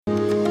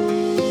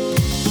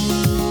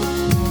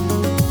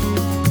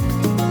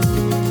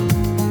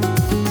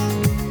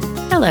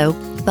Hello,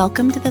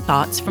 welcome to the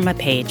Thoughts from a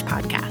Page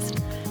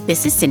podcast.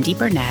 This is Cindy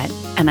Burnett,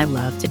 and I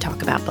love to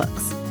talk about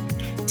books.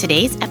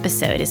 Today's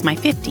episode is my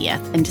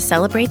 50th, and to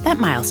celebrate that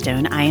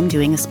milestone, I am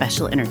doing a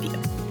special interview.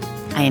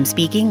 I am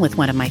speaking with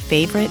one of my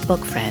favorite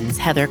book friends,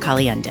 Heather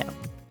Caliendo.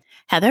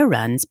 Heather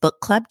runs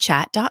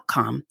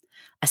bookclubchat.com,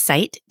 a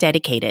site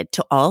dedicated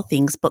to all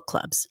things book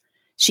clubs.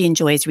 She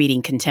enjoys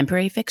reading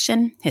contemporary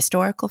fiction,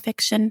 historical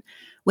fiction,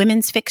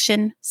 women's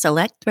fiction,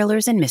 select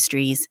thrillers and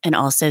mysteries, and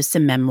also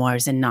some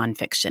memoirs and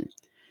nonfiction.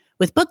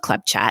 With Book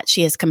Club Chat,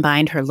 she has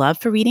combined her love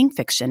for reading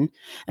fiction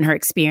and her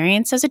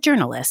experience as a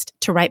journalist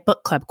to write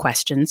book club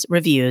questions,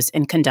 reviews,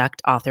 and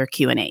conduct author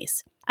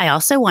Q&As. I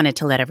also wanted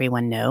to let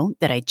everyone know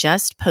that I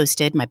just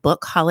posted my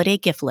book holiday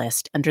gift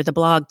list under the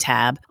blog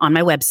tab on my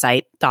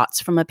website,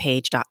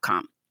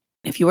 thoughtsfromapage.com.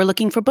 If you are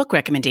looking for book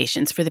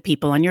recommendations for the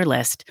people on your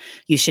list,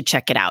 you should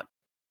check it out.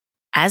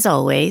 As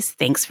always,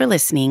 thanks for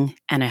listening,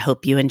 and I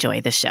hope you enjoy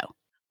the show.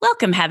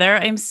 Welcome, Heather.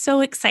 I'm so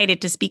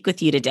excited to speak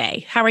with you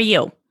today. How are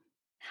you?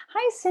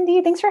 Hi, Cindy.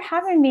 Thanks for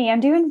having me. I'm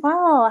doing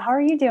well. How are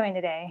you doing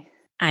today?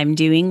 I'm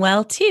doing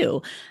well,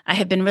 too. I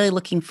have been really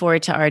looking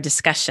forward to our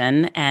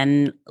discussion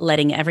and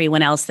letting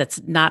everyone else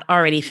that's not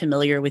already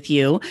familiar with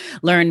you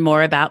learn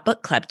more about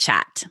Book Club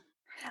Chat.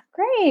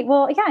 Great.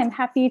 Well, yeah, I'm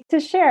happy to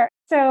share.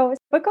 So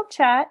Book Club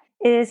Chat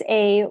is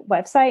a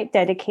website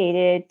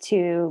dedicated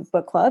to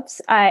book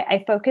clubs.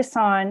 I focus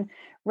on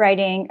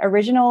writing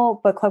original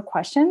book club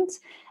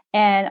questions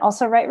and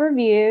also write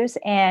reviews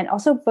and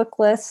also book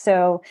lists.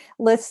 So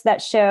lists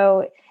that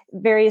show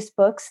various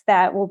books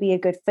that will be a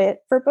good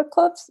fit for book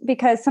clubs,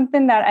 because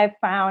something that I've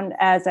found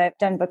as I've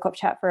done Book Club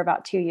Chat for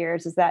about 2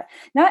 years is that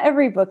not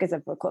every book is a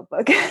book club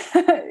book,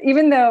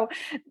 even though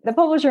the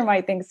publisher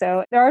might think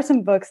so. There are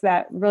some books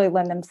that really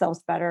lend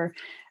themselves better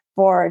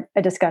for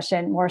a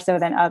discussion more so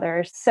than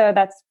others. So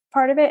that's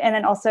part of it. And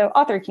then also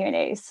author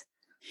Q&As.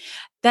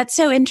 That's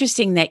so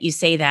interesting that you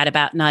say that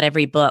about not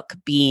every book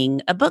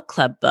being a book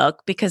club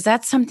book, because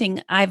that's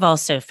something I've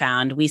also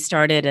found. We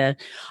started an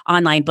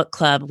online book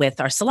club with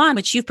our salon,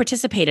 which you've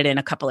participated in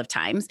a couple of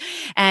times.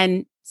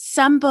 And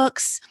some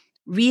books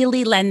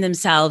really lend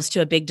themselves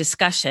to a big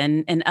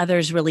discussion and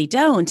others really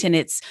don't. And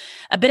it's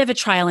a bit of a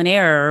trial and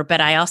error,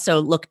 but I also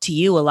look to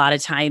you a lot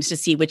of times to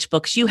see which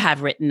books you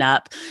have written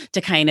up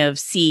to kind of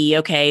see,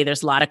 okay,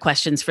 there's a lot of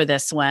questions for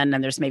this one,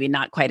 and there's maybe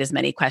not quite as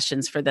many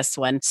questions for this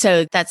one.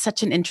 So that's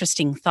such an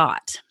interesting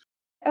thought.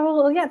 Oh,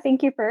 well, yeah.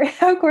 Thank you for,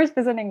 of course,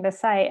 visiting the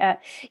site.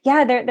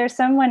 There's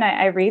some when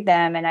I read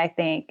them and I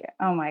think,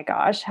 oh my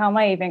gosh, how am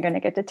I even going to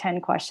get to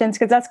 10 questions?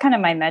 Because that's kind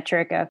of my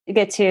metric of to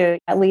get to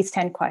at least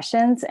 10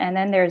 questions. And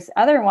then there's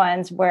other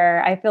ones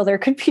where I feel there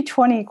could be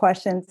 20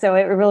 questions. So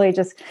it really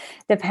just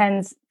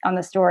depends on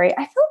the story.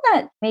 I feel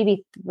that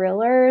maybe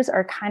thrillers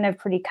are kind of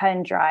pretty cut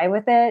and dry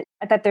with it,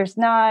 that there's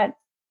not,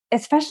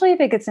 especially if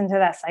it gets into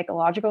that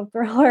psychological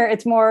thriller,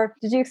 it's more,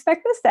 did you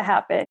expect this to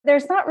happen?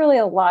 There's not really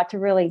a lot to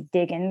really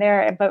dig in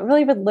there, but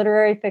really with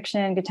literary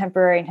fiction,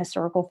 contemporary and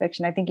historical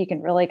fiction, I think you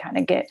can really kind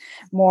of get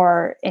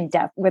more in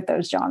depth with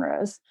those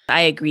genres.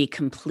 I agree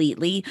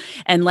completely.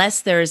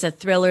 Unless there's a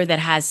thriller that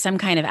has some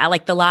kind of,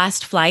 like The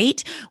Last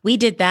Flight, we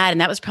did that.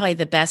 And that was probably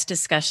the best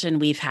discussion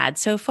we've had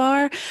so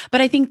far. But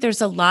I think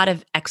there's a lot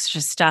of extra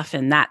stuff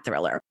in that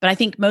thriller. But I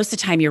think most of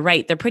the time you're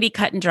right. They're pretty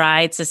cut and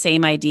dry. It's the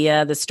same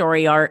idea. The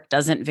story arc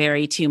doesn't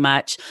vary too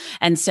much.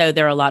 And so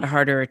they're a lot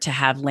harder to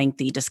have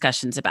lengthy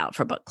discussions about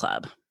for book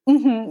club.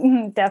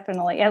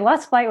 Definitely. Yeah,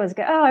 Last Flight was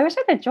good. Oh, I wish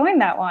I could join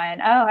that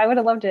one. Oh, I would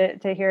have loved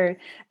to hear,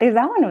 because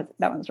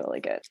that one's really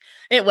good.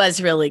 It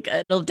was really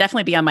good. It'll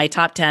definitely be on my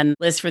top 10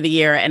 list for the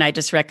year, and I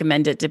just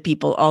recommend it to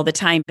people all the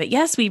time. But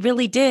yes, we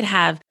really did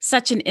have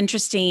such an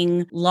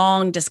interesting,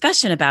 long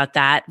discussion about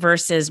that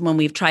versus when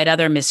we've tried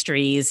other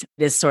mysteries,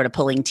 this sort of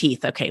pulling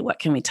teeth. Okay, what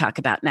can we talk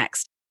about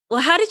next?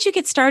 Well, how did you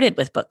get started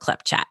with Book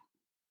Club Chat?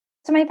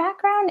 So my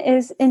background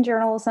is in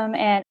journalism,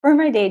 and for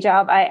my day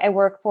job, I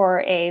work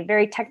for a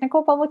very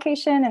technical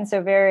publication, and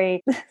so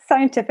very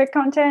scientific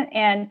content.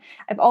 And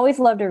I've always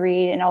loved to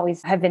read and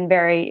always have been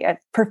very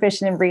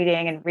proficient in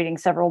reading and reading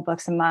several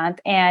books a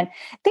month. And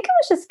I think it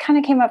was just kind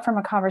of came up from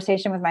a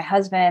conversation with my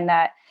husband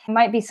that it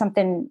might be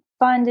something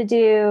fun to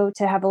do,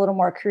 to have a little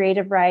more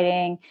creative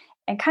writing,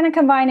 and kind of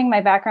combining my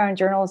background in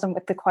journalism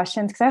with the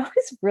questions, because I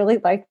always really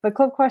liked book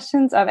club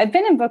questions. I've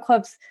been in book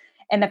clubs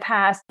in the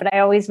past, but I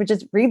always would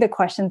just read the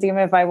questions, even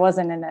if I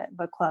wasn't in a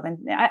book club. And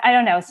I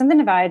don't know, something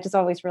about it just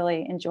always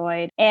really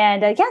enjoyed.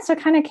 And so it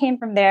kind of came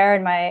from there.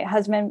 And my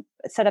husband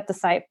set up the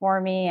site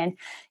for me. And,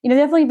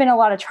 definitely been a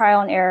lot of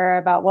trial and error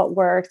about what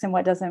works and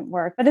what doesn't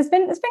work. But it's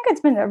been good. It's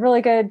been a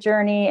really good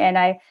journey. And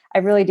I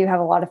really do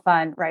have a lot of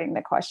fun writing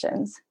the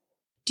questions.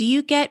 Do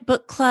you get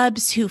book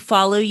clubs who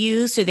follow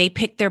you? So they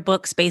pick their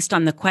books based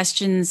on the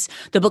questions,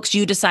 the books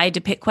you decide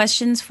to pick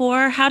questions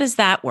for? How does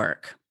that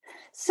work?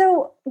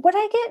 So what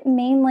I get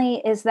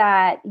mainly is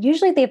that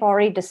usually they've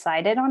already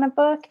decided on a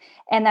book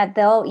and that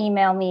they'll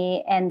email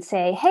me and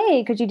say,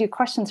 hey, could you do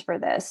questions for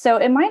this? So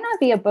it might not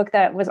be a book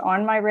that was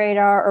on my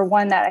radar or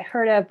one that I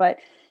heard of, but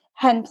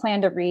hadn't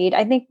planned to read.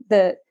 I think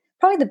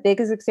probably the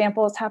biggest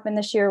example that's happened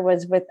this year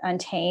was with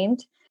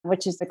Untamed.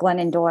 which is the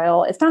Glennon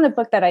Doyle. It's not a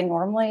book that I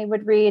normally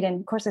would read. And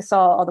of course, I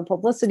saw all the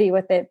publicity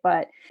with it,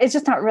 but it's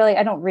just not really,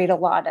 I don't really read a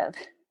lot of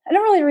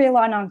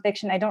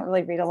nonfiction. I don't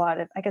really read a lot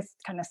of, I guess,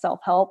 kind of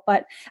self-help,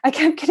 but I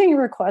kept getting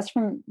requests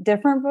from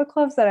different book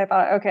clubs that I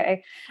thought,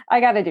 okay, I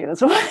got to do this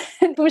one.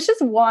 It was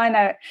just one.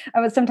 I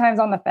was sometimes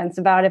on the fence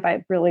about it.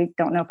 I really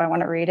don't know if I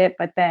want to read it.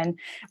 But then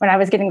when I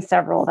was getting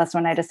several, that's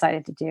when I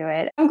decided to do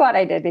it. I'm glad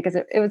I did because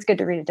it was good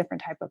to read a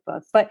different type of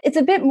book. But it's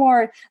a bit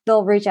more,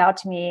 they'll reach out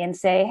to me and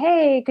say,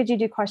 hey, could you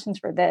do questions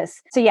for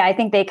this? So yeah, I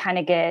think they kind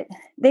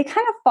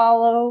of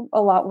follow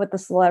a lot what the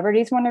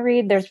celebrities want to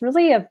read. There's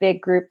really a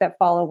big group that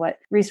follow what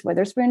Reese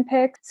Witherspoon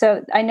picked.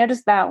 So I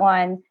noticed that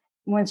one,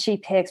 when she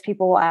picks,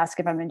 people will ask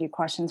if I'm going to do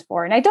questions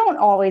for. And I don't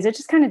always, it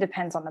just kind of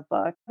depends on the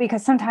book,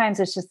 because sometimes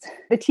it's just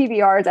the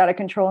TBR is out of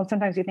control. And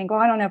sometimes you think, well,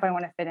 I don't know if I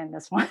want to fit in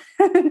this one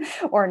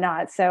or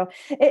not. So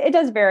it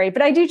does vary,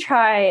 but I do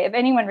try, if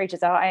anyone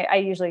reaches out, I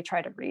usually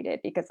try to read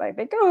it because I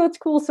think, oh, it's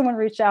cool. Someone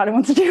reached out and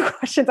wants to do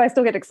questions. I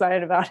still get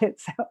excited about it.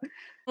 So.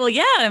 Well,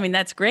 yeah, I mean,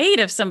 that's great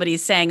if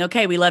somebody's saying,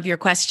 okay, we love your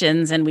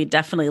questions and we'd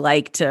definitely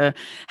like to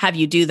have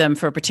you do them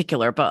for a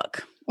particular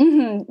book.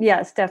 Mm-hmm.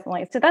 Yes,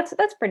 definitely. So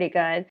that's pretty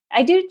good.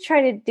 I do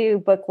try to do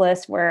book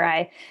lists where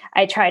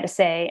I try to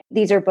say,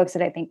 these are books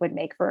that I think would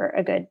make for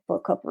a good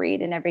book club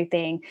read and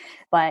everything.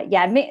 But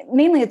yeah,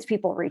 mainly it's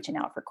people reaching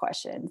out for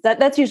questions.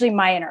 That's usually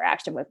my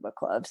interaction with book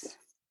clubs.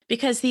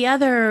 Because the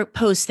other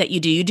posts that you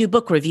do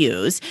book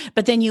reviews,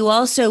 but then you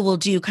also will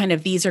do kind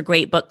of these are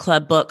great book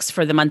club books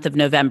for the month of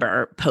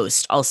November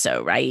post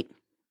also, right?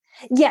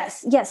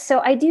 Yes. So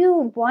I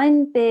do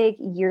one big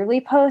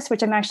yearly post,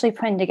 which I'm actually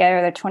putting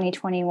together the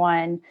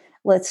 2021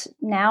 list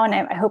now, and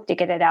I hope to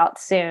get it out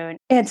soon.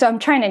 And so I'm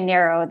trying to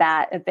narrow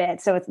that a bit.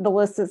 So the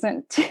list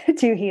isn't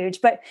too huge,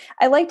 but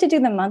I like to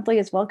do the monthly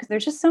as well, because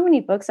there's just so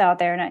many books out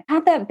there. And I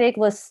had that big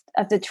list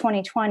of the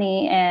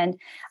 2020, and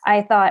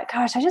I thought,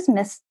 gosh, I just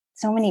missed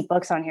so many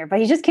books on here, but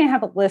you just can't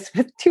have a list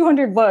with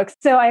 200 books.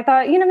 So I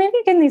thought, maybe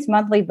getting these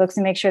monthly books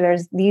and make sure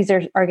these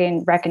are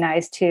getting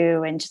recognized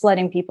too, and just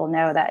letting people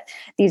know that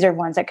these are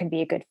ones that could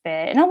be a good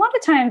fit. And a lot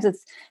of times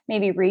it's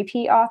maybe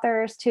repeat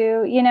authors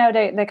too,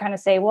 to kind of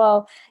say,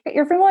 well,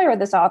 you're familiar with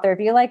this author. If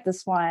you like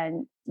this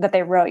one that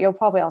they wrote, you'll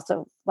probably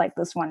also like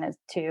this one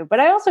too. But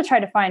I also try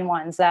to find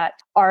ones that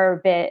are a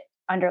bit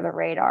under the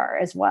radar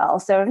as well.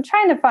 So I'm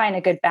trying to find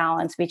a good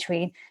balance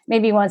between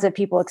maybe ones that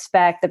people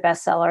expect, the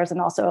bestsellers,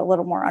 and also a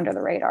little more under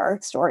the radar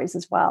stories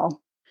as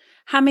well.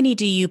 How many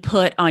do you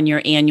put on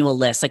your annual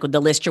list? Like with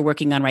the list you're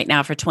working on right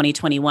now for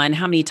 2021,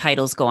 how many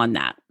titles go on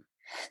that?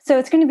 So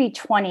it's going to be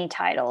 20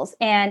 titles,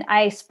 and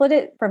I split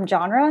it from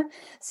genre.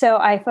 So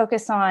I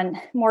focus on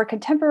more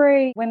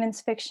contemporary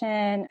women's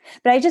fiction,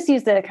 but I just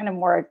use the kind of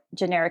more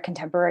generic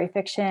contemporary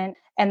fiction,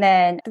 and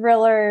then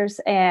thrillers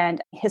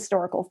and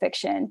historical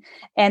fiction.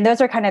 And those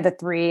are kind of the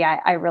three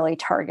I really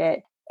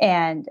target.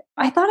 And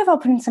I thought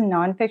about putting some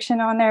nonfiction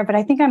on there, but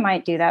I think I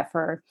might do that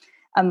for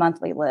a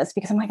monthly list,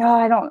 because I'm like, oh,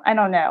 I don't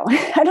know.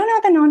 I don't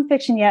know the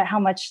nonfiction yet, how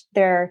much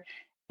they're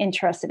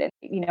interested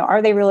in.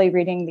 Are they really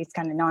reading these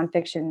kind of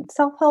nonfiction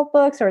self-help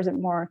books, or is it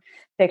more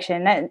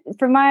fiction? That,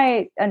 from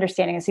my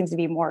understanding, it seems to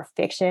be more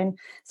fiction.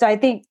 So I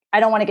think I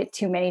don't want to get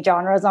too many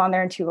genres on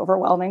there and too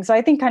overwhelming. So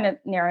I think kind of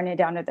narrowing it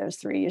down to those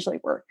three usually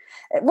work.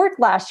 It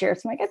worked last year.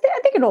 So I'm like, I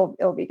think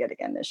it'll be good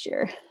again this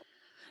year.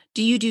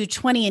 Do you do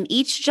 20 in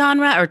each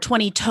genre or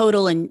 20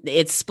 total and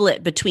it's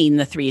split between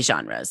the three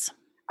genres?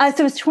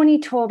 So it's 20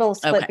 total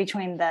split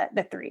between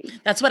the three.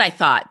 That's what I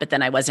thought, but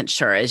then I wasn't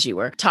sure as you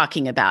were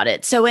talking about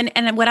it. So,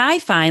 and what I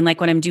find,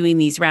 like when I'm doing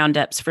these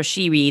roundups for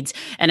She Reads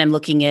and I'm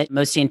looking at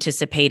most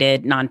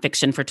anticipated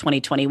nonfiction for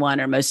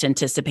 2021 or most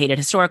anticipated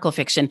historical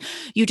fiction,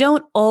 you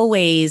don't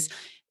always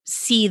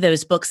see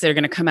those books that are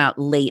going to come out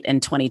late in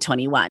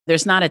 2021.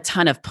 There's not a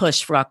ton of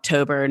push for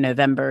October,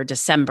 November,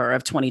 December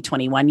of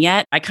 2021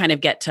 yet. I kind of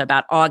get to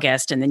about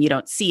August, and then you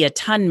don't see a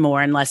ton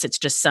more unless it's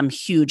just some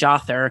huge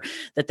author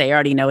that they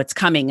already know it's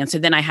coming. And so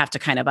then I have to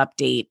kind of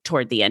update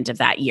toward the end of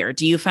that year.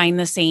 Do you find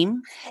the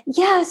same?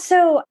 Yeah.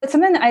 So it's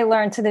something that I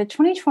learned. So the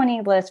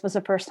 2020 list was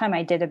the first time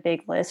I did a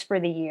big list for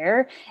the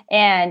year.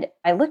 And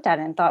I looked at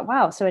it and thought,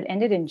 wow, so it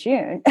ended in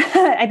June.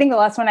 I think the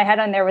last one I had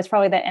on there was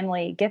probably the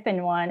Emily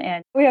Giffen one.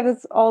 And we have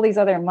all these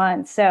other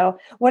months. So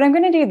what I'm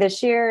going to do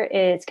this year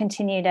is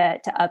continue to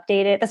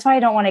update it. That's why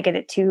I don't want to get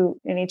it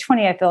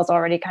 20 I feel is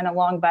already kind of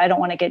long, but I don't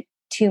want to get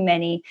too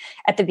many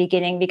at the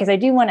beginning, because I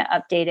do want to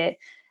update it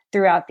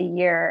throughout the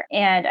year.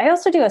 And I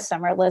also do a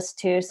summer list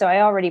too. So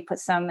I already put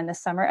some in the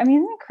summer. I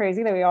mean, isn't it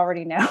crazy that we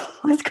already know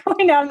what's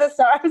going on in the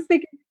summer? I was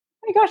thinking, oh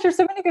my gosh, there's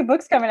so many good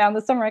books coming out in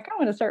the summer. I kind of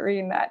want to start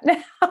reading that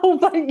now.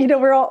 But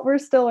we're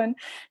still in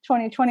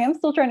 2020. I'm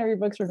still trying to read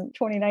books from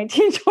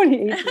 2019,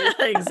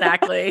 2018.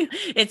 Exactly.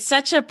 It's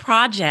such a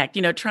project,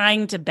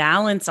 trying to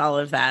balance all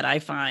of that, I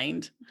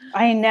find.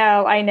 I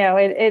know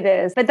it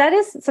is. But that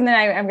is something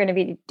I'm going to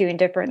be doing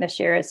different this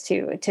year, is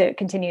to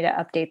continue to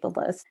update the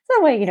list. So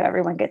that way,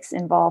 everyone gets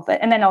involved,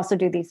 and then also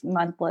do these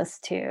month lists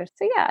too.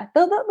 So yeah,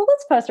 the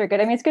list posts are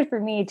good. I mean, it's good for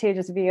me too,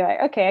 just to be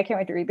like, okay, I can't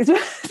wait to read this.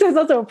 So it's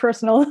also a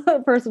personal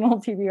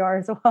TBR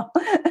as well.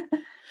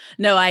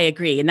 No, I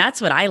agree. And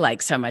that's what I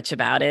like so much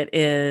about it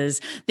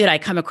is that I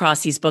come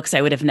across these books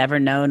I would have never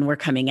known were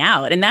coming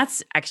out. And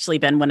that's actually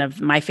been one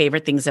of my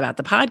favorite things about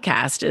the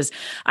podcast is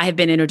I have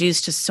been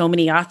introduced to so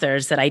many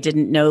authors that I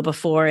didn't know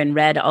before and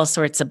read all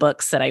sorts of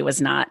books that I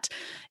was not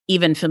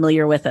even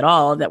familiar with at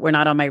all that were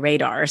not on my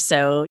radar.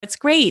 So it's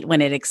great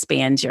when it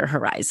expands your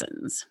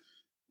horizons.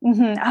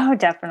 Oh,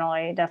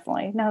 definitely.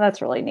 Definitely. No,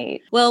 that's really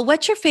neat. Well,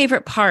 what's your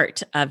favorite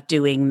part of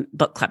doing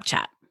book club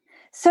chat?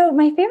 So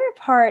my favorite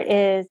part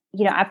is,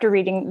 after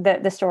reading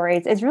the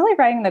stories, is really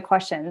writing the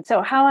questions.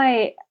 So how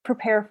I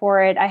prepare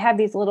for it, I have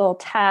these little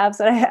tabs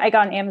that I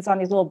got on Amazon,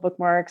 these little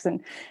bookmarks,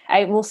 and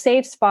I will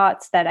save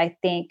spots that I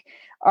think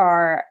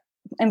are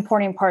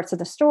important parts of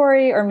the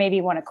story, or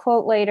maybe want to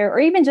quote later, or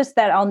even just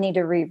that I'll need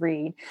to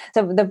reread.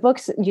 So the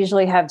books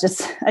usually have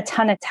just a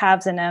ton of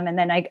tabs in them. And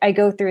then I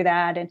go through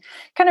that and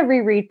kind of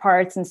reread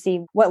parts and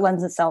see what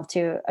lends itself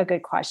to a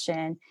good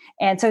question.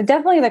 And so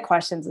definitely the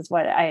questions is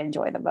what I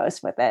enjoy the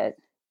most with it.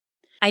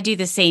 I do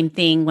the same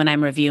thing when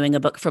I'm reviewing a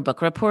book for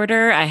Book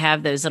Reporter. I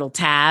have those little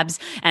tabs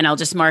and I'll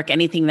just mark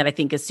anything that I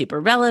think is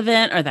super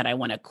relevant or that I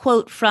want to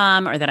quote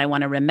from or that I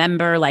want to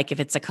remember. Like if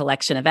it's a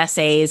collection of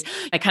essays,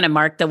 I kind of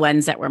mark the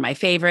ones that were my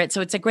favorite. So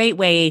it's a great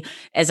way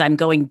as I'm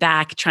going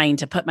back trying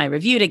to put my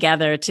review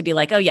together to be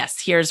like, oh, yes,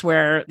 here's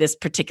where this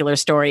particular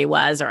story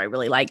was, or I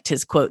really liked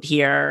his quote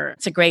here.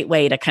 It's a great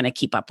way to kind of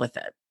keep up with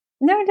it.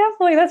 No,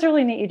 definitely. That's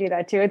really neat you do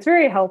that too. It's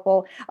very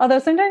helpful. Although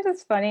sometimes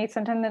it's funny.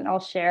 Sometimes then I'll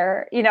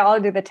share,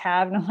 I'll do the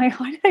tab and I'm like,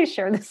 why did I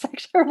share this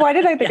section? Or why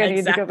did I think Yeah, I need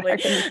exactly. to go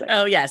back? And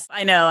oh, yes,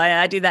 I know.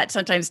 I do that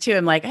sometimes too.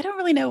 I'm like, I don't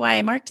really know why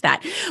I marked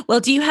that.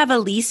 Well, do you have a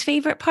least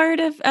favorite part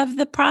of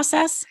the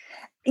process?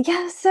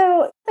 Yeah,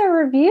 so the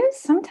reviews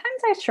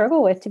sometimes I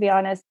struggle with, to be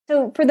honest.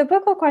 So for the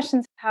book club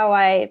questions, how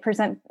I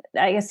present,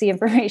 I guess, the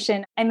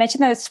information, I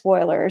mentioned those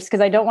spoilers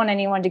because I don't want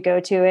anyone to go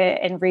to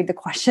it and read the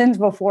questions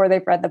before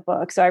they've read the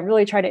book. So I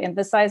really try to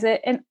emphasize it.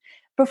 And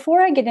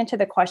before I get into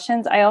the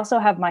questions, I also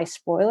have my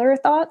spoiler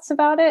thoughts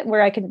about it,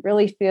 where I can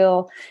really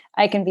feel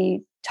I can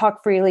be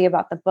talk freely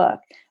about the book.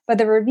 But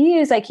the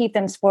reviews, I keep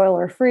them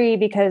spoiler free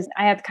because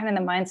I have kind of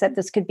the mindset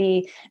this could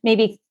be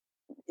maybe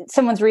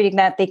someone's reading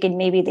that they could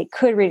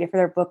read it for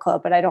their book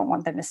club, but I don't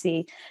want them to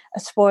see a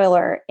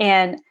spoiler.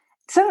 And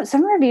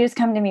some reviews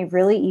come to me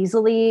really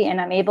easily and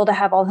I'm able to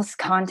have all this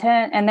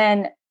content. And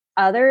then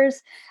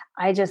others,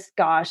 I just,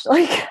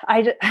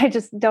 I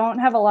just don't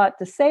have a lot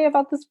to say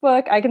about this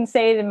book. I can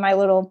say it in my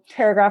little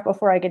paragraph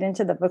before I get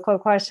into the book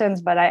club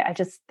questions, but I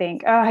just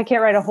think, oh, I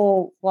can't write a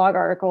whole blog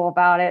article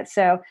about it.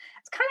 So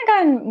it's kind of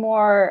gotten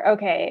more,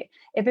 okay,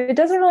 if it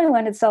doesn't really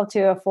lend itself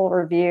to a full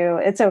review,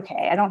 it's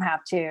okay. I don't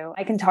have to.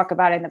 I can talk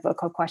about it in the book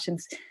club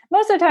questions.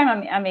 Most of the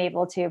time I'm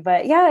able to,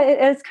 but yeah,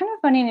 it's kind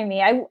of funny to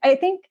me. I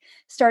think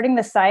starting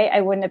the site, I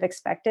wouldn't have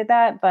expected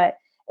that, but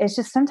it's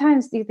just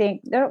sometimes you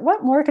think,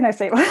 what more can I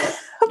say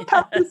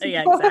about this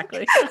yeah, book?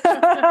 exactly.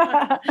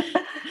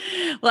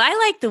 Well, I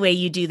like the way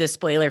you do the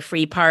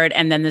spoiler-free part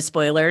and then the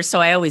spoilers. So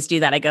I always do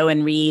that. I go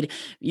and read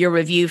your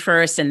review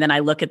first, and then I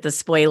look at the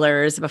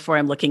spoilers before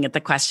I'm looking at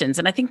the questions.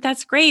 And I think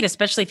that's great,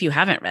 especially if you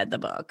haven't read the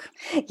book.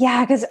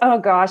 Yeah, because oh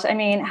gosh, I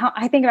mean,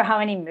 I think about how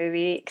many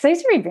because I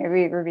used to read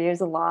movie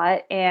reviews a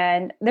lot,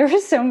 and there were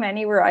so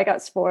many where I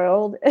got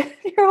spoiled.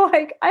 You're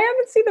like, I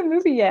haven't seen the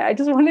movie yet. I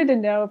just wanted to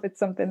know if it's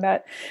something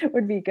that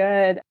would be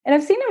good. And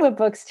I've seen it with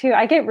books too.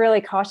 I get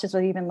really cautious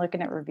with even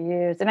looking at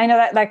reviews, and I know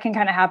that can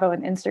kind of happen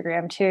with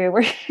Instagram too,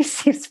 where you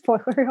see a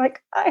spoiler, you're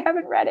like, I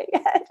haven't read it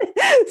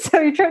yet. So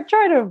you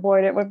try to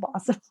avoid it when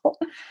possible.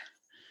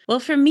 Well,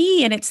 for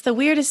me, and it's the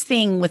weirdest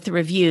thing with the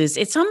reviews,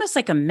 it's almost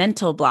like a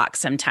mental block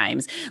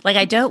sometimes. Like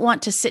I don't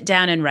want to sit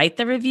down and write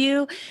the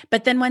review,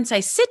 but then once I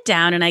sit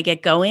down and I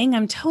get going,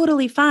 I'm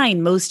totally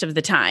fine most of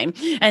the time.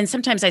 And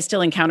sometimes I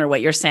still encounter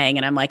what you're saying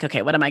and I'm like,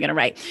 okay, what am I going to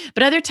write?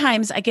 But other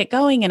times I get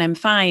going and I'm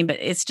fine, but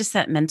it's just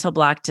that mental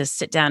block to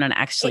sit down and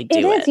actually do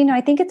it. It is, I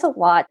think it's a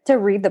lot to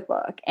read the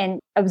book and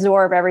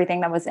absorb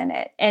everything that was in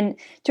it and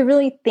to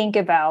really think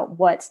about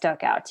what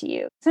stuck out to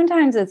you.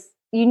 Sometimes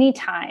you need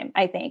time,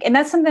 I think. And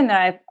that's something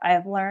that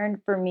I've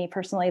learned for me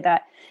personally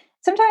that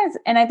sometimes,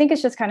 and I think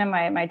it's just kind of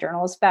my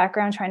journalist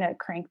background, trying to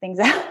crank things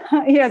out,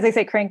 as they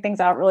say, crank things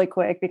out really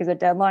quick because of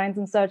deadlines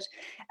and such.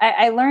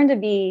 I learned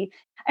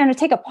to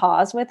take a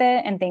pause with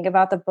it and think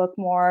about the book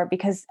more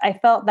because I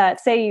felt that,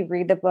 say you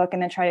read the book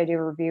and then try to do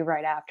a review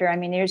right after. I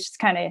mean, it's just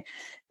kind of,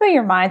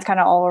 your mind's kind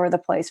of all over the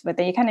place with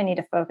it. You kind of need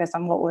to focus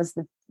on what was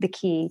the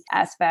key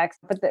aspects.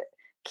 But the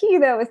key,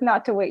 though, is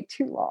not to wait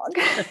too long.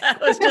 I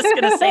was just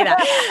going to say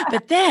that.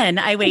 But then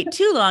I wait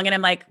too long and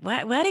I'm like,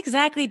 what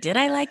exactly did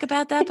I like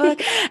about that book?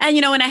 And,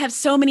 and I have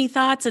so many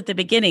thoughts at the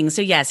beginning.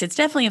 So yes, it's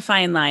definitely a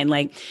fine line.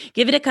 Like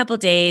give it a couple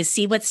days,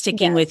 see what's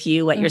sticking with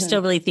you, what you're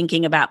still really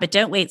thinking about, but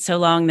don't wait so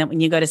long that when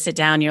you go to sit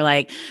down, you're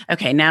like,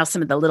 okay, now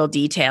some of the little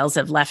details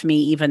have left me,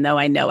 even though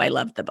I know I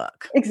love the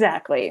book.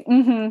 Exactly.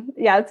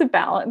 Yeah, it's a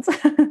balance.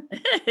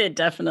 It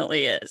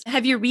definitely is.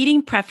 Have your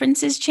reading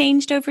preferences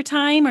changed over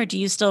time or do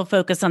you still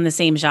focus on the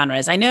same same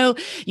genres? I know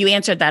you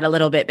answered that a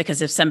little bit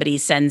because if somebody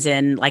sends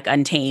in like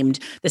Untamed,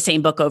 the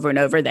same book over and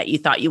over that you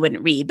thought you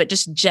wouldn't read, but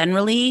just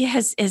generally,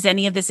 has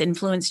any of this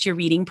influenced your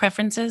reading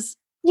preferences?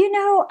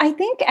 I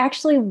think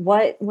actually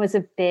what was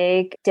a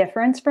big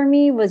difference for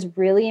me was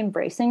really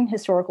embracing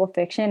historical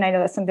fiction. I know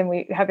that's something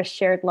we have a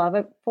shared love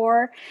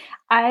for.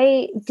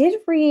 I did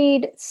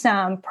read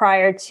some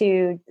prior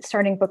to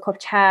starting Book Club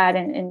Chat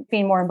and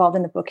being more involved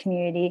in the book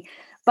community.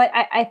 But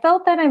I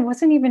felt that I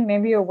wasn't even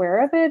maybe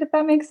aware of it, if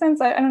that makes sense.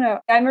 I don't know.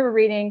 I remember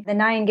reading The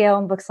Nightingale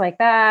and books like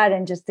that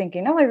and just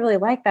thinking, oh, I really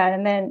like that.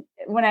 And then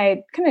when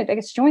I kind of, I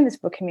guess, joined this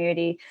book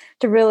community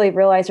to really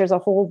realize there's a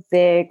whole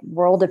big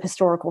world of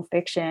historical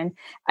fiction,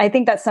 I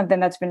think that's something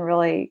that's been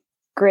really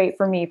great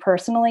for me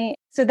personally.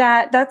 So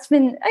that's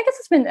been, I guess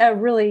it's been a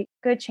really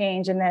good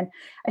change. And then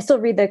I still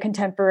read the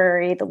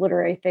contemporary, the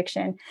literary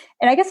fiction.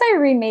 And I guess I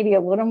read maybe a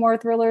little more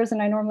thrillers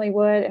than I normally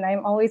would. And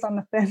I'm always on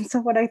the fence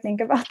of what I think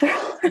about thrillers.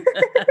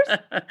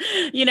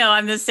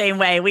 I'm the same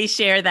way. We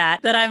share that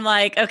I'm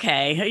like,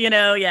 okay,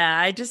 yeah,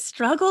 I just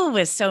struggle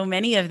with so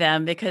many of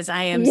them because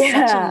I am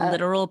such a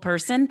literal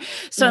person.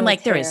 So I'm Me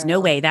like, there is no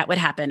too. way that would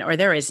happen, or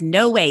there is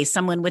no way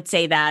someone would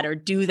say that or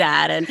do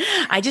that. And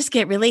I just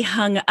get really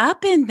hung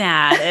up in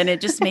that. And it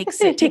just takes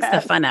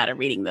the Yes. fun out of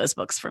reading those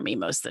books for me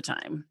most of the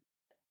time.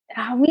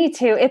 Oh, me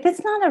too. If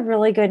it's not a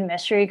really good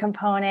mystery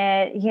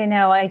component,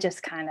 I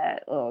just kind of,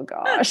 oh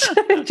gosh,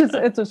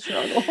 it's a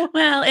struggle.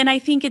 Well, and I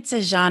think it's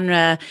a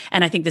genre,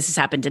 and I think this has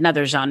happened in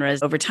other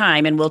genres over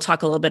time, and we'll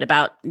talk a little bit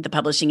about the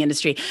publishing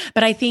industry,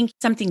 but I think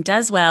something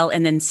does well,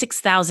 and then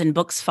 6,000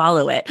 books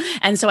follow it.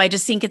 And so I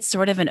just think it's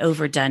sort of an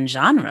overdone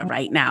genre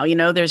right now.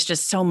 There's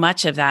just so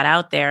much of that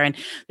out there, and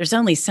there's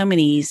only so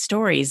many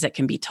stories that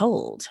can be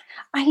told.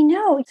 I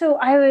know. So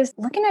I was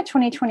looking at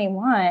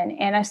 2021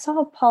 and I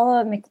saw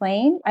Paula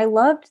McLean. I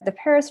loved The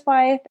Paris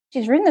Wife.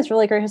 She's written this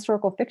really great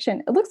historical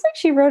fiction. It looks like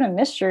she wrote a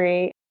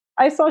mystery.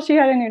 I saw she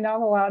had a new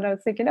novel out and I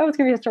was thinking, oh, it's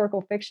going to be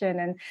historical fiction.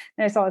 And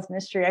then I saw this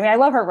mystery. I mean, I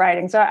love her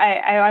writing, so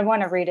I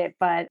want to read it,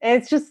 but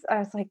it's just, I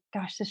was like,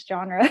 gosh, this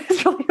genre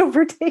is really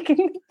overtaking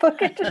the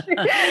book industry.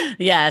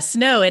 Yes,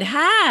 no, it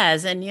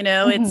has. And,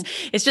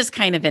 Mhm. it's just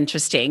kind of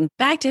interesting.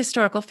 Back to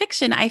historical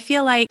fiction, I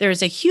feel like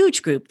there's a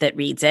huge group that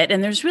reads it.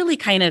 And there's really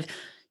kind of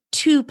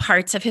two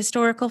parts of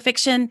historical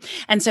fiction.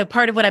 And so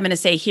part of what I'm going to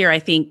say here, I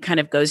think kind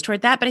of goes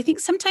toward that. But I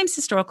think sometimes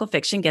historical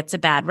fiction gets a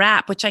bad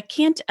rap, which I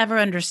can't ever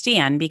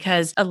understand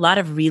because a lot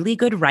of really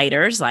good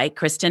writers like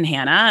Kristen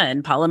Hanna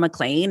and Paula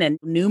McLean and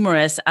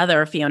numerous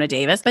other Fiona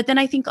Davis. But then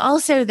I think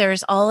also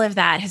there's all of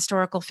that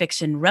historical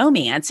fiction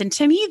romance. And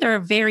to me, they're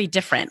very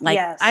different. Like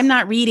Yes. I'm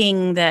not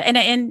reading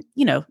and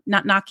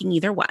not knocking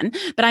either one,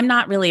 but I'm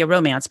not really a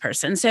romance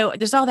person. So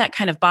there's all that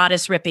kind of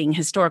bodice ripping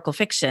historical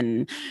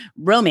fiction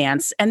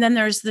romance. And then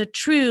there's the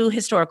true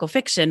historical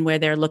fiction where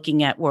they're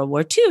looking at World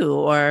War II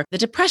or the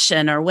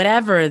Depression or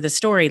whatever the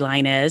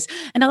storyline is.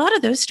 And a lot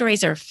of those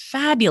stories are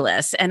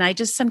fabulous. And I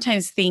just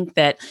sometimes think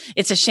that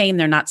it's a shame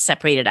they're not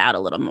separated out a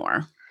little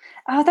more.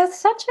 Oh, that's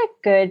such a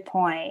good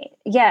point.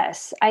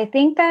 Yes, I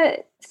think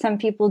that some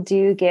people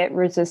do get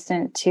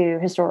resistant to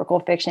historical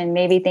fiction,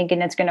 maybe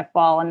thinking it's going to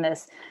fall in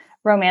this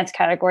romance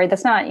category.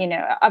 That's not,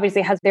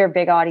 obviously has their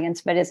big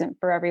audience, but isn't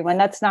for everyone.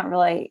 That's not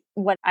really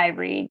what I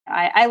read.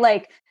 I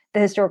like the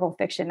historical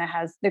fiction that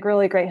has the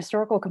really great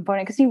historical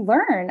component because you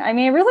learn. I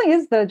mean, it really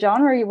is the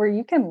genre where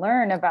you can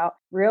learn about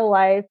real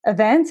life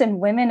events and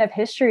women of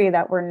history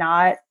that were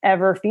not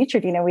ever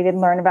featured. We didn't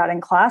learn about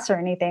in class or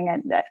anything.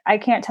 And I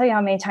can't tell you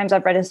how many times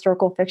I've read a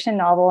historical fiction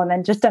novel and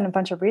then just done a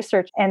bunch of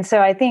research. And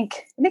so I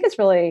think it's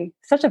really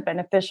such a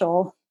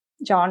beneficial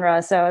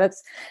genre. So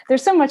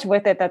there's so much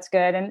with it that's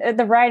good. And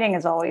the writing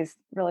is always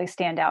really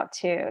stand out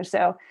too.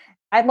 So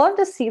I'd love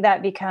to see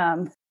that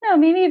become,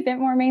 maybe a bit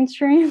more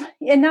mainstream,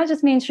 and not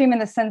just mainstream in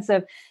the sense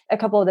of a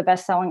couple of the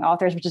best-selling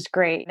authors, which is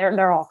great.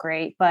 They're all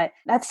great, but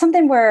that's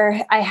something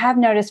where I have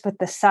noticed with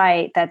the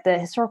site that the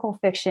historical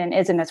fiction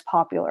isn't as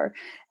popular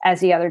as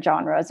the other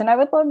genres, and I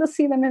would love to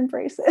see them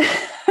embrace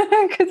it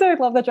because I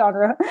love the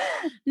genre.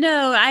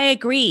 No, I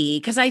agree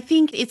because I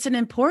think it's an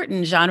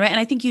important genre and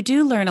I think you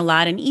do learn a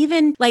lot. And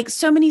even like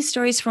so many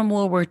stories from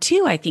World War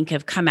II, I think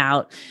have come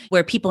out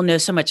where people know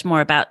so much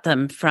more about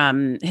them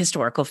from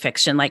historical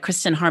fiction, like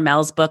Kristen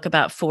Harmel's book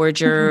about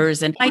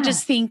forgers. And I Yeah.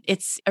 just think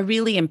it's a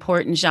really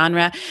important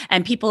genre.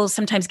 And people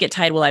sometimes get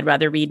tired, well, I'd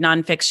rather read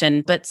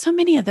nonfiction, but so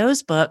many of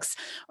those books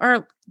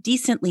are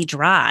decently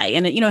dry.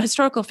 And,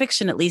 historical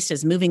fiction at least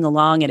is moving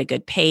along at a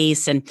good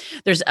pace and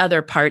there's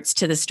other parts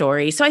to the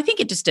story. So I think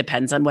it just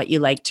depends on what you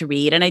like to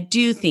read. And I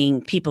do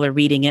think people are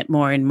reading it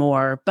more and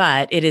more,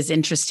 but it is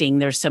interesting.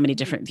 There's so many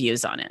different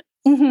views on it.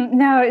 Mm-hmm.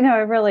 No,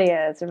 it really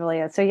is. It really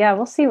is. So yeah,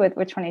 we'll see with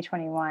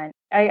 2021.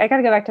 I got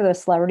to go back to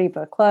those celebrity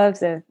book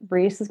clubs. If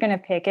Reese is going to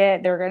pick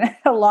it,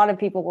 a lot of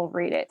people will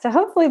read it. So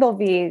hopefully there'll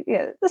be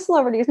the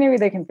celebrities. Maybe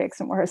they can pick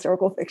some more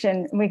historical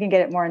fiction and we can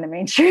get it more in the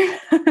mainstream.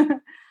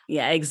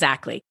 Yeah,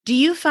 exactly. Do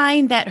you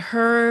find that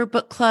her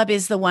book club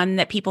is the one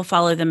that people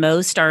follow the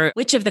most, or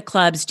which of the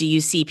clubs do you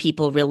see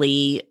people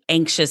really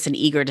anxious and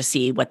eager to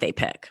see what they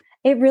pick?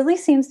 It really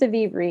seems to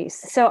be Reese.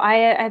 So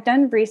I've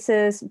done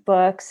Reese's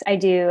books. I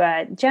do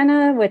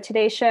Jenna with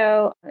Today's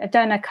Show. I've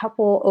done a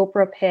couple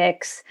Oprah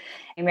picks.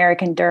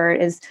 American Dirt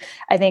is,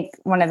 I think,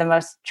 one of the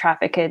most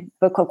trafficked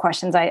book club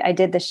questions I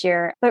did this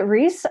year. But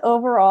Reese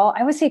overall,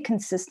 I would say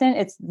consistent,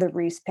 it's the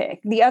Reese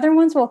pick. The other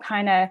ones will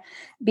kind of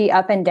be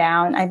up and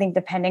down, I think,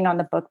 depending on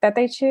the book that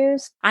they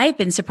choose. I've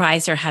been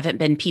surprised there haven't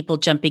been people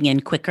jumping in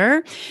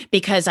quicker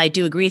because I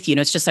do agree with you.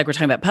 It's just like we're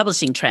talking about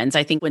publishing trends.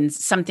 I think when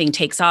something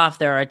takes off,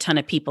 there are a ton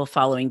of people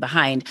following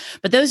behind.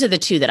 But those are the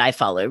two that I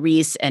follow,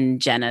 Reese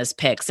and Jenna's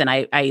picks. And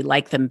I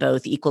like them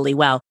both equally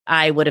well.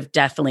 I would have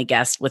definitely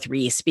guessed with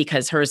Reese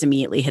because hers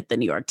immediately hit the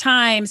New York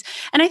Times.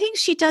 And I think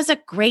she does a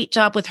great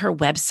job with her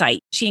website.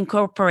 She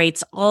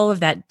incorporates all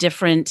of that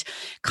different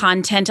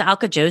content.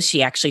 Alka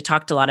Joshi actually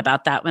talked a lot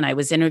about that when I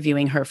was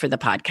interviewing her for the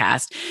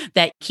podcast,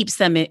 that keeps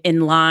them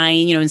in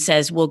line, and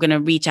says, we're going to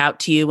reach out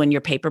to you when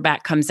your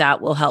paperback comes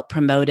out. We'll help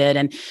promote it,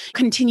 and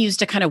continues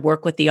to kind of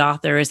work with the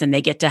authors, and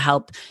they get to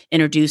help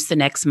introduce the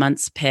next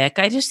month's pick.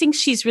 I just think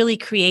she's really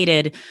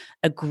created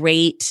a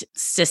great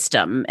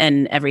system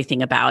and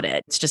everything about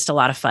it. It's just a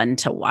lot of fun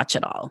to watch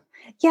it all.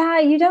 Yeah,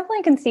 you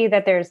definitely can see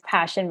that there's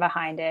passion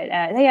behind it.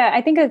 Yeah,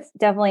 I think it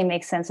definitely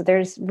makes sense that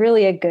there's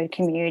really a good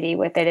community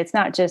with it. It's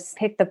not just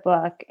pick the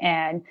book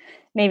and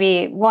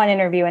maybe one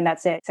interview and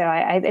that's it. So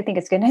I think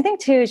it's good. And I think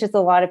too, it's just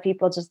a lot of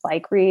people just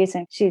like Reese,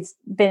 and she's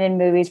been in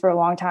movies for a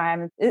long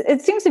time.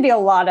 It seems to be a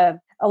lot of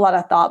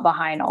thought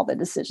behind all the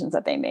decisions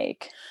that they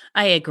make.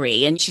 I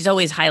agree. And she's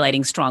always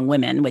highlighting strong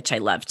women, which I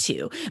love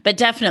too. But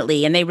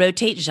definitely, and they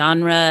rotate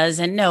genres.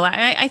 And no,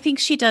 I think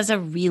she does a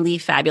really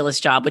fabulous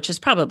job, which is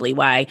probably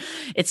why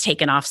it's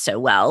taken off so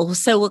well.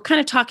 So we're kind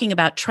of talking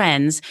about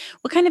trends.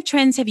 What kind of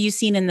trends have you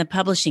seen in the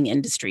publishing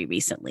industry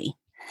recently?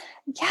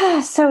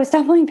 Yeah, so it's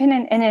definitely been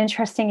an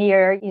interesting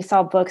year. You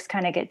saw books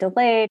kind of get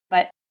delayed,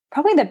 but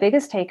probably the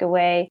biggest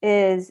takeaway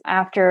is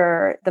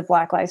after the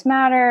Black Lives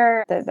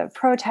Matter, the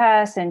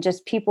protests, and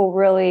just people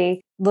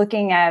really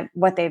looking at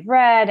what they've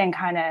read and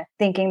kind of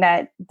thinking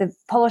that the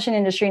publishing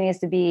industry needs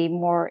to be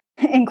more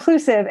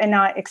inclusive and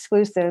not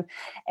exclusive.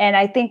 And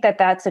I think that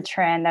that's a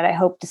trend that I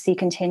hope to see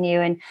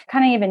continue, and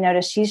kind of even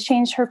notice she's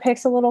changed her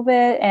picks a little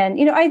bit. And,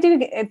 I do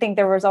think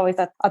there was always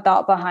a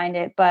thought behind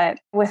it, but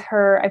with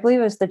her, I believe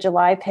it was the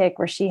July pick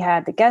where she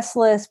had the guest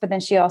list, but then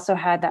she also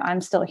had the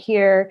I'm Still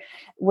Here,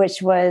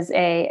 which was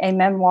a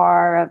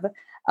memoir of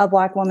a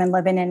Black woman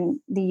living in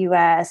the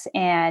US.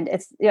 And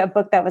it's a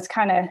book that was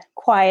kind of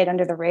quiet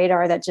under the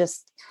radar that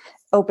just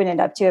opened it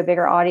up to a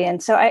bigger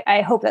audience. So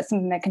I hope that's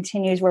something that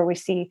continues, where we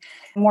see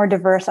more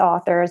diverse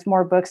authors,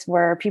 more books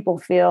where people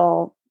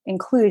feel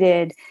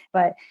included.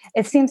 But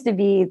it seems to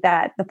be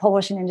that the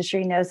publishing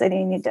industry knows that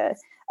they need to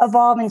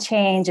evolve and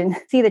change and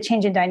see the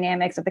changing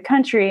dynamics of the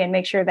country and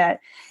make sure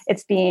that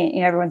it's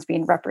being, everyone's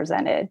being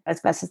represented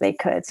as best as they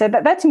could. So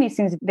that to me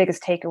seems the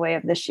biggest takeaway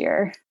of this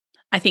year.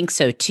 I think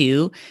so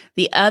too.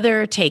 The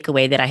other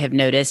takeaway that I have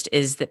noticed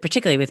is that,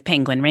 particularly with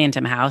Penguin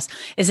Random House,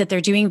 is that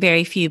they're doing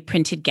very few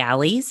printed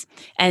galleys.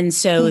 And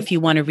so if you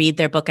want to read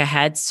their book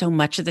ahead, so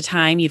much of the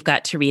time you've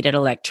got to read it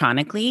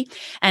electronically.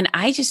 And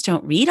I just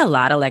don't read a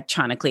lot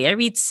electronically. I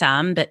read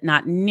some, but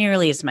not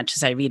nearly as much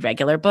as I read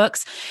regular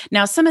books.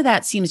 Now, some of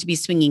that seems to be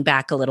swinging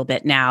back a little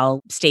bit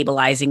now,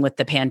 stabilizing with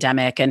the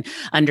pandemic and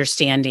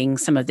understanding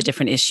some of the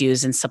different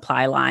issues and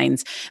supply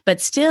lines. But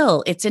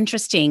still, it's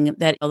interesting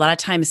that a lot of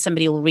times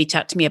somebody will reach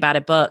out to me about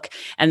a book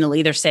and they'll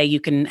either say you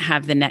can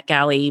have the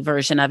NetGalley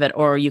version of it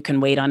or you can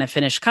wait on a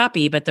finished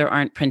copy, but there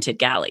aren't printed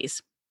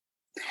galleys.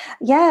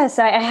 Yes,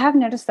 I have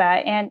noticed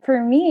that. And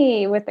for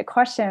me, with the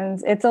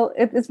questions,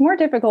 it's more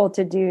difficult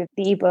to do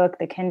the ebook,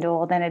 the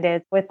Kindle, than it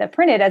is with the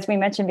printed, as we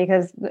mentioned,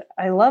 because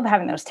I love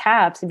having those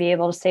tabs to be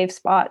able to save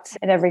spots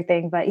and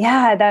everything. But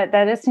yeah,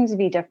 that seems to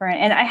be different.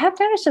 And I have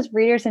noticed just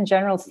readers in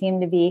general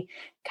seem to be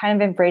kind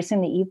of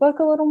embracing the ebook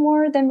a little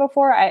more than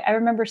before. I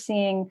remember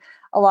seeing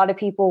a lot of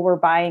people were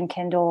buying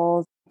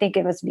Kindles. I think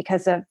it was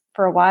because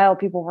for a while,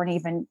 people weren't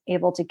even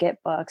able to get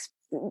books.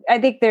 I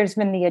think there's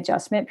been the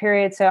adjustment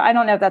period. So I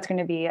don't know if that's going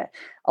to be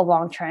a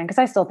long trend, because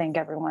I still think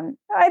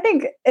I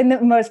think in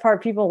the most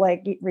part, people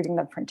like reading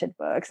the printed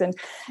books, and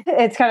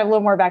it's kind of a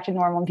little more back to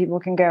normal, and people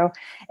can go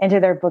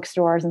into their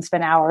bookstores and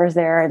spend hours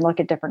there and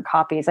look at different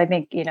copies. I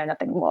think,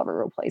 nothing will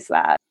ever replace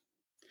that.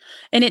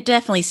 And it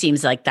definitely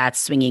seems like that's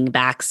swinging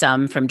back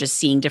some from just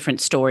seeing different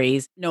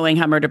stories, knowing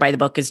how Murder by the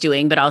Book is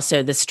doing, but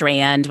also The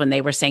Strand, when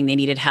they were saying they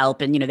needed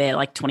help and, they had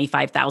like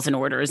 25,000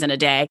 orders in a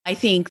day. I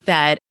think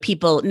that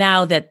people,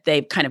 now that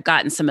they've kind of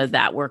gotten some of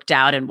that worked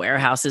out and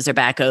warehouses are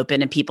back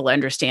open and people are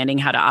understanding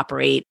how to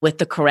operate with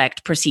the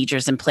correct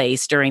procedures in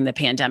place during the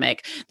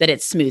pandemic, that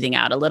it's smoothing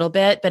out a little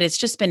bit. But it's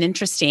just been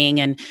interesting.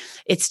 And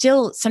it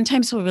still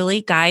sometimes will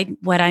really guide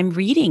what I'm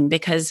reading,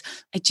 because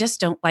I just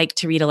don't like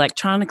to read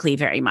electronically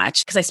very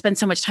much, because I spend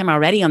so much time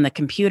already on the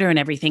computer and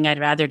everything. I'd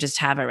rather just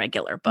have a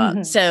regular book.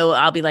 Mhm. So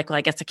I'll be like, well,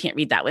 I guess I can't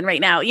read that one right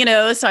now,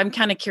 so I'm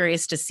kind of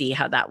curious to see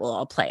how that will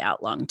all play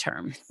out long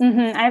term.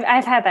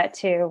 I've had that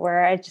too,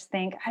 where I just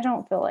think I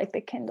don't feel like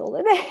the Kindle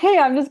today.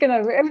 I'm just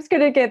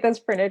gonna get this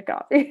printed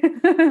copy.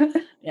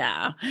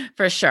 Yeah,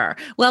 for sure.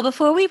 Well,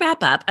 before we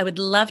wrap up, I would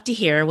love to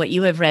hear what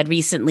you have read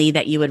recently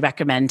that you would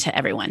recommend to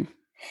everyone.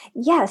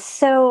 Yes.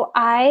 So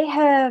I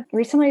have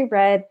recently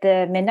read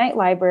The Midnight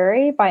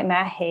Library by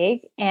Matt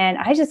Haig, and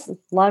I just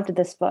loved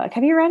this book.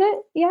 Have you read it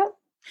yet?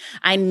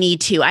 I need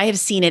to. I have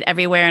seen it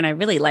everywhere and I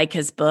really like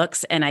his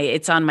books and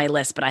it's on my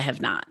list, but I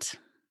have not.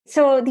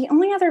 So the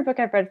only other book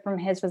I've read from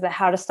his was the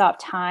How to Stop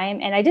Time,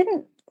 and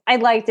I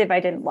liked it, but I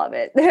didn't love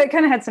it. I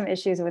kind of had some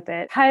issues with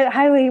it.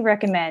 Highly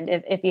recommend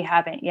if you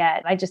haven't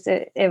yet. I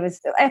feel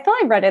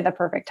I read it at the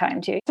perfect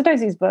time too. Sometimes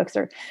these books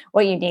are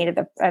what you need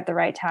at the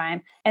right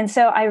time. And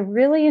so I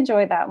really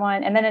enjoyed that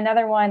one. And then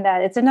another one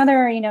it's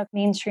another,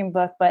 mainstream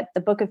book, but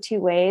The Book of Two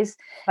Ways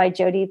by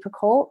Jodi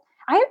Picoult.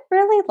 I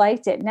really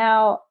liked it.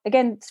 Now,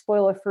 again,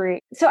 spoiler free.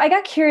 So I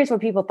got curious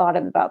what people thought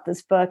about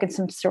this book and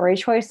some story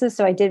choices.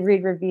 So I did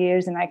read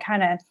reviews and I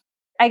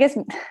guess,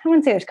 I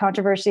wouldn't say there's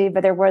controversy,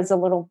 but there was a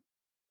little,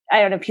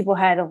 I don't know, people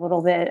had a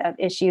little bit of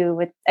issue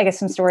with, I guess,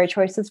 some story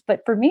choices.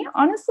 But for me,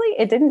 honestly,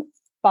 it didn't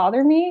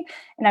bother me.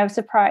 And I was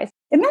surprised.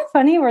 Isn't that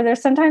funny where there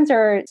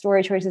are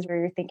story choices where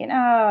you're thinking,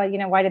 oh,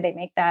 why did they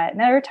make that?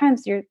 And other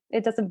times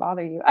it doesn't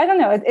bother you. I don't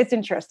know. It's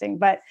interesting,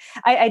 but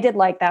I did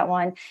like that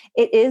one.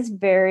 It is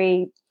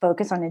very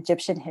focused on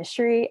Egyptian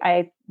history.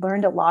 I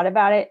learned a lot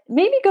about it.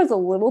 Maybe it goes a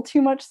little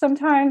too much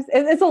sometimes.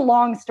 It's a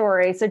long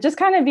story. So just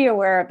kind of be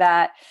aware of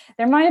that.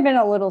 There might have been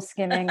a little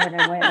skimming and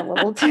it went a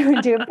little too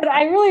into it, but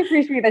I really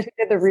appreciate that she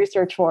did the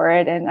research for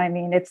it. And I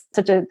mean, it's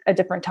such a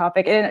different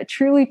topic and it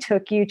truly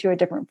took you to a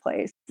different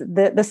place.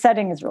 The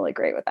setting is really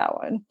great with that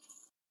one.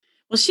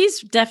 Well,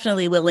 she's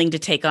definitely willing to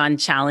take on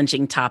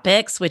challenging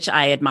topics, which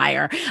I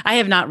admire. I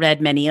have not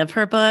read many of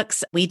her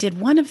books. We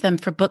did one of them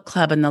for book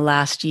club in the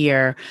last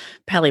year,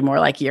 probably more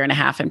like a year and a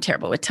half. I'm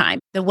terrible with time.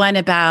 The one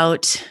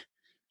about,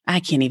 I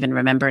can't even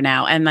remember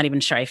now. I'm not even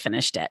sure I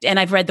finished it. And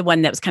I've read the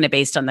one that was kind of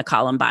based on the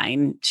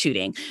Columbine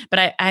shooting,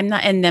 but I'm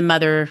not in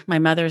my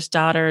mother's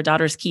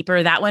daughter's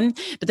keeper, that one.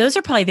 But those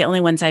are probably the only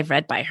ones I've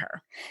read by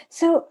her.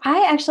 So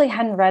I actually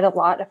hadn't read a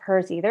lot of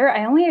hers either.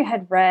 I only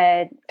had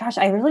read,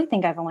 I really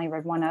think I've only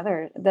read one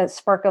other, The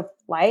Spark of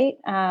Light.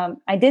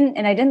 I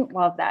didn't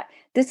love that.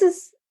 This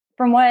is,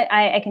 from what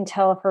I can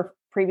tell of her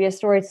previous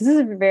stories, this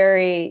is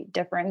very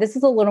different. This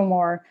is a little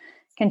more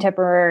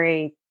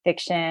contemporary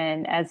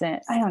fiction, as in,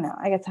 I don't know,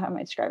 I guess how am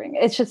I describing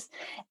it? It's just,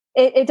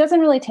 it doesn't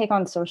really take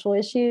on social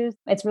issues.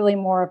 It's really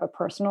more of a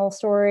personal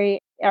story,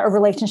 a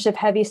relationship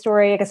heavy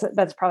story. I guess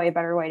that's probably a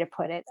better way to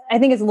put it. I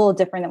think it's a little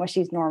different than what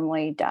she's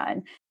normally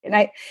done. And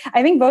I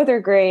think both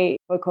are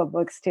great book club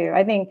books too.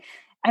 I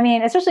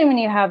mean, especially when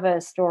you have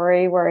a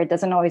story where it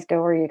doesn't always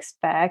go where you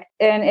expect.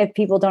 And if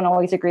people don't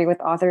always agree with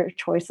author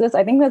choices,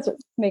 I think that's what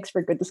makes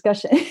for good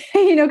discussion,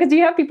 because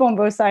you have people on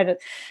both sides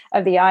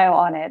of the aisle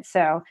on it.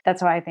 So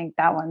that's why I think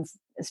that one's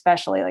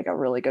especially like a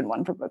really good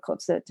one for book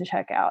clubs to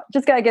check out.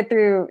 Just got to get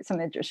through some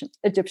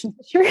Egyptian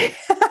history.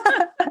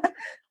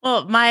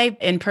 Well, my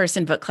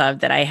in-person book club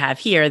that I have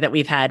here that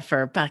we've had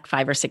for about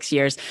 5 or 6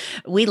 years,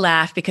 we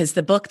laugh because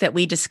the book that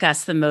we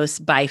discussed the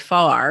most by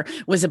far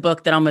was a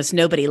book that almost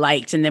nobody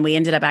liked. And then we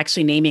ended up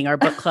actually naming our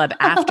book club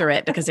after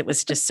it because it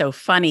was just so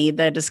funny.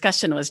 The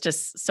discussion was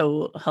just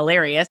so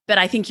hilarious. But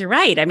I think you're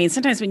right. I mean,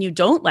 sometimes when you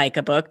don't like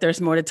a book,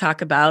 there's more to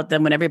talk about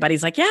than when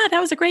everybody's like, yeah,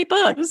 that was a great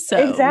book. So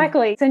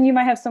exactly. Then you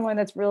might have someone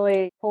that's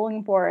really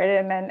pulling for it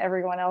and then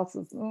everyone else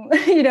is, but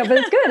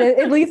it's good.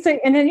 At least,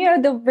 and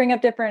then, they'll bring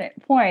up different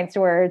points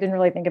where I didn't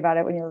really think about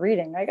it when you were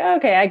reading. Like,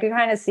 okay, I could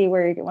kind of see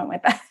where you went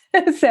with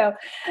that. So,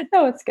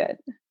 no, it's good.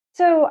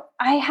 So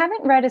I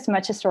haven't read as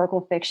much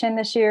historical fiction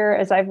this year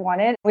as I've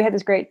wanted. We had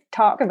this great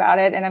talk about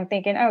it, and I'm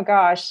thinking, oh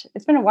gosh,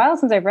 it's been a while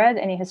since I've read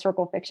any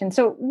historical fiction.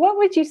 So what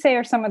would you say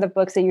are some of the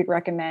books that you'd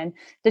recommend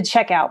to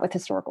check out with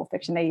historical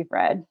fiction that you've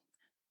read?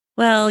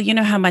 Well, you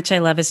know how much I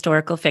love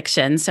historical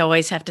fiction. So I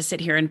always have to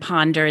sit here and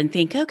ponder and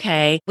think,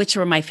 okay, which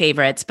were my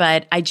favorites?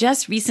 But I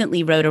just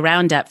recently wrote a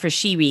roundup for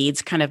She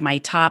Reads, kind of my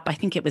top, I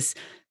think it was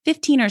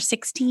 15 or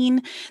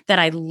 16 that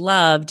I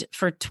loved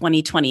for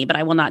 2020, but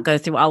I will not go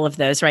through all of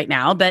those right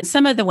now. But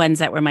some of the ones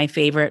that were my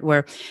favorite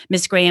were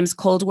Miss Graham's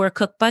Cold War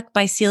Cookbook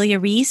by Celia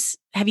Reese.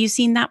 Have you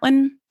seen that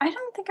one? I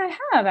don't think I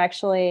have,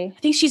 actually. I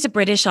think she's a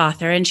British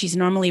author and she's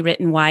normally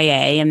written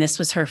YA. And this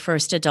was her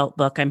first adult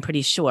book, I'm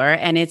pretty sure.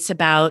 And it's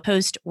about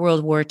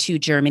post-World War II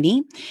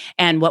Germany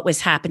and what was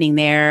happening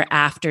there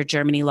after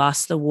Germany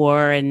lost the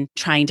war and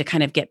trying to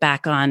kind of get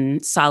back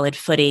on solid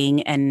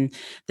footing and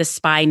the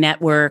spy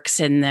networks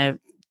and the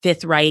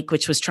Fifth Reich,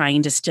 which was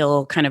trying to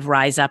still kind of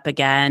rise up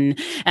again.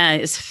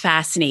 It's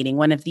fascinating.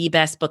 One of the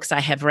best books I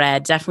have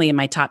read, definitely in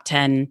my top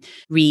 10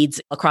 reads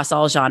across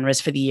all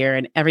genres for the year.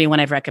 And everyone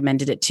I've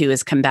recommended it to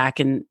has come back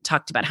and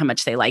talked about how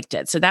much they liked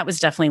it. So that was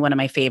definitely one of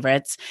my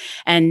favorites.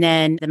 And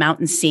then The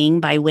Mountains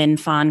Sing by Win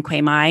Fan Quay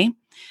Mai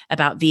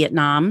about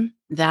Vietnam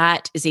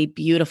That is a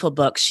beautiful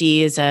book.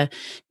 She is a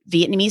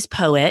Vietnamese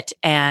poet,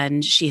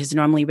 and she has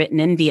normally written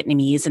in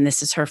Vietnamese, and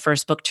this is her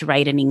first book to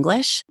write in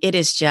English. It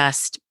is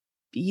just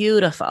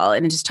beautiful.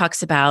 And it just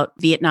talks about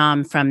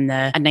Vietnam from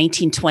the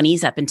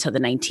 1920s up until the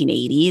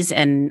 1980s.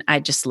 And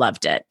I just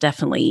loved it.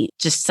 Definitely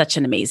just such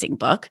an amazing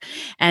book.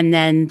 And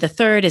then the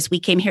third is We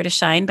Came Here to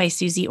Shine by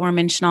Susie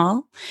Orman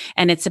Schnall.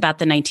 And it's about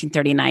the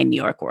 1939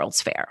 New York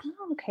World's Fair.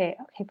 Okay.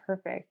 Okay.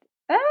 Perfect.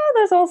 Oh,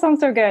 those all sound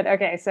so good.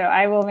 Okay. So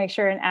I will make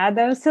sure and add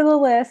those to the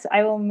list.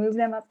 I will move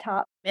them up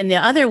top. And the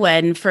other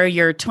one for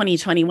your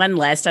 2021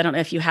 list, I don't know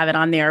if you have it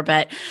on there,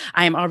 but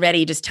I'm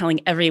already just telling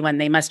everyone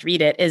they must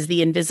read it, is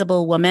The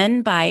Invisible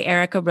Woman by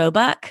Erica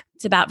Roebuck.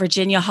 It's about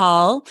Virginia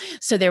Hall.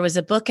 So there was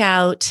a book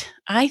out,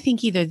 I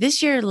think either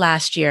this year or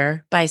last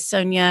year, by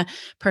Sonia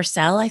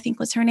Purcell, I think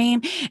was her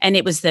name. And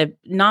it was the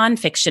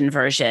nonfiction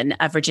version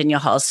of Virginia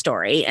Hall's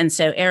story. And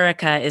so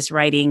Erica is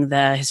writing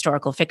the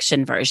historical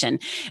fiction version.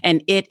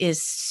 And it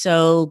is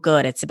so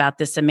good. It's about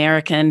this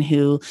American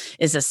who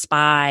is a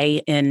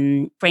spy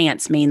in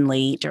France,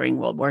 mainly during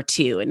World War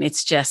II. And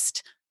it's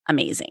just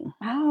amazing.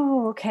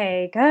 Oh,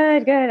 okay.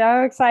 Good.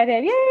 I'm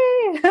excited. Yay.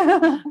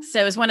 So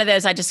it was one of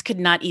those I just could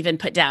not even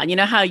put down. You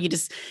know how you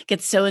just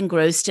get so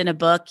engrossed in a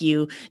book,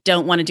 you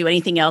don't want to do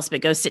anything else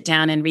but go sit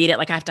down and read it.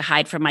 Like I have to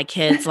hide from my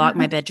kids, lock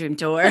my bedroom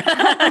door, like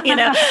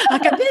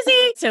I'm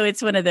busy. So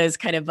it's one of those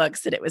kind of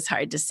books that it was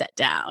hard to set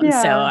down.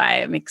 Yeah. So I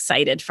am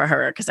excited for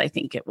her because I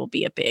think it will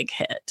be a big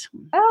hit.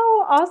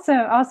 Oh,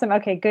 awesome.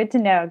 Okay. Good to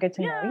know.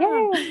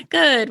 Yay.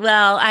 Good.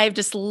 Well, I've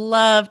just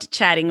loved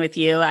chatting with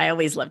you. I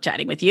always love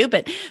chatting with you,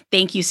 but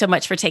thank you so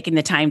much for taking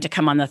the time to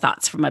come on the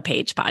Thoughts from a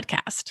Page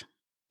podcast.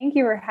 Thank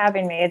you for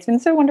having me. It's been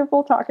so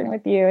wonderful talking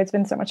with you. It's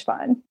been so much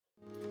fun.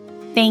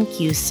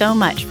 Thank you so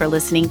much for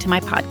listening to my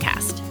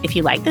podcast. If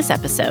you like this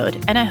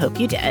episode, and I hope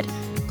you did,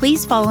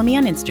 please follow me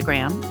on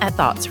Instagram at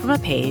Thoughts from a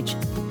Page.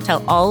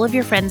 Tell all of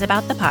your friends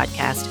about the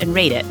podcast and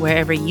rate it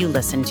wherever you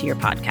listen to your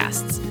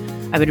podcasts.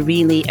 I would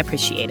really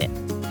appreciate it.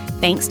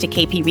 Thanks to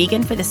KP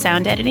Regan for the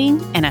sound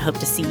editing, and I hope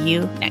to see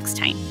you next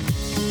time.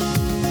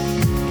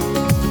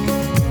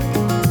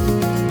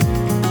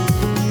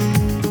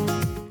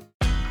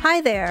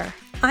 Hi there.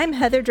 I'm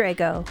Heather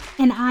Drago.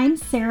 And I'm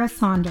Sarah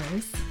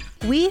Saunders.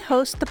 We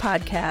host the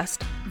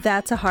podcast,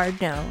 That's a Hard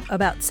No,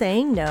 about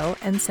saying no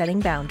and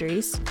setting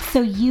boundaries.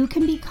 So you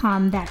can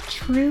become that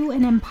true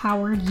and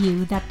empowered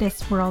you that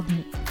this world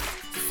needs.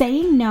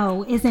 Saying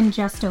no isn't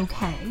just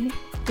okay.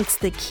 It's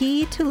the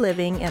key to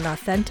living an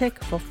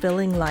authentic,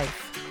 fulfilling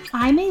life.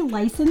 I'm a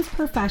licensed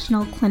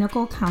professional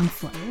clinical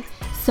counselor.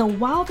 So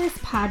while this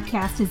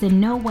podcast is in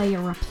no way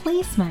a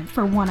replacement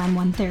for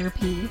one-on-one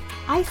therapy,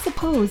 I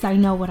suppose I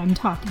know what I'm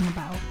talking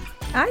about.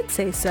 I'd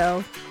say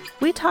so.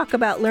 We talk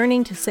about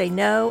learning to say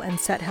no and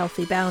set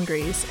healthy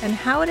boundaries and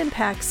how it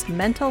impacts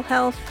mental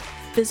health,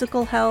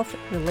 physical health,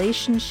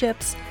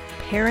 relationships,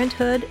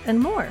 parenthood, and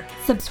more.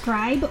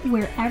 Subscribe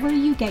wherever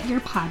you get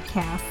your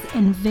podcasts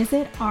and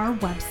visit our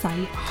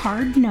website,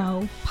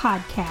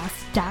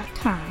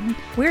 hardnopodcast.com.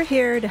 We're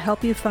here to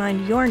help you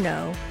find your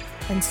no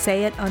and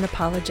say it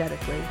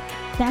unapologetically.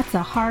 That's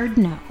a hard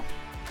no.